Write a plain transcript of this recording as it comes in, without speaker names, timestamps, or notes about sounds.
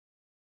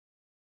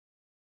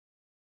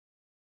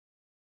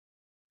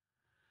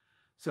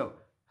So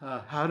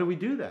how do we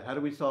do that? How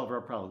do we solve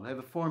our problem? I have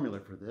a formula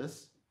for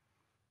this.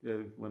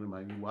 One of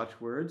my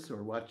watchwords,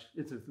 or watch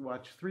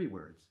 3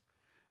 words.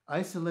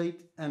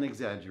 Isolate and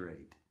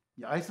exaggerate.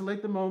 You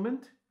isolate the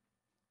moment,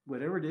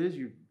 whatever it is,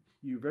 you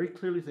very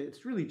clearly say,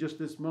 it's really just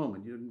this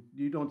moment.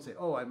 You don't say,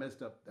 oh, I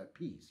messed up that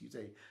piece. You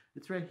say,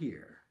 it's right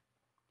here.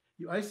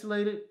 You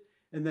isolate it,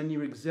 and then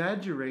you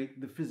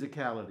exaggerate the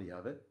physicality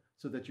of it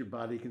so that your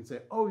body can say,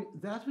 oh,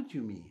 that's what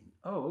you mean.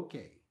 Oh,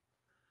 okay.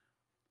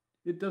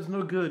 It does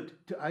no good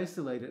to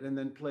isolate it and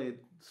then play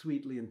it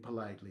sweetly and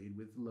politely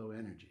with low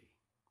energy.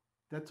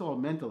 That's all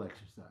mental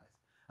exercise.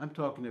 I'm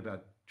talking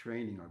about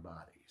training our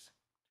bodies.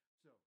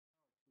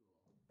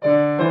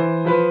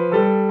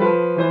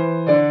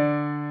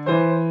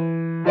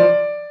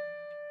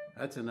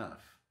 That's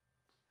enough.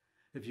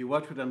 If you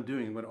watch what I'm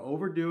doing, I'm going to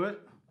overdo it.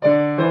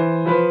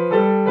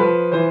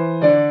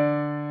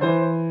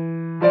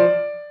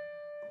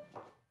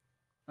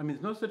 I mean,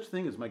 there's no such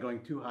thing as my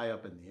going too high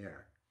up in the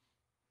air.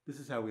 This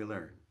is how we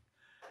learn.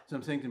 So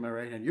I'm saying to my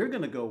right hand, you're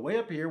going to go way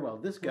up here while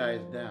this guy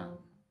is down.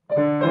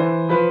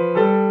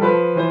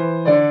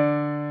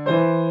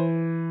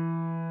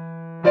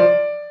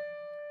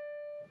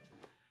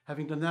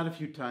 Having done that a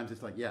few times,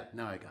 it's like, yeah,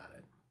 now I got it.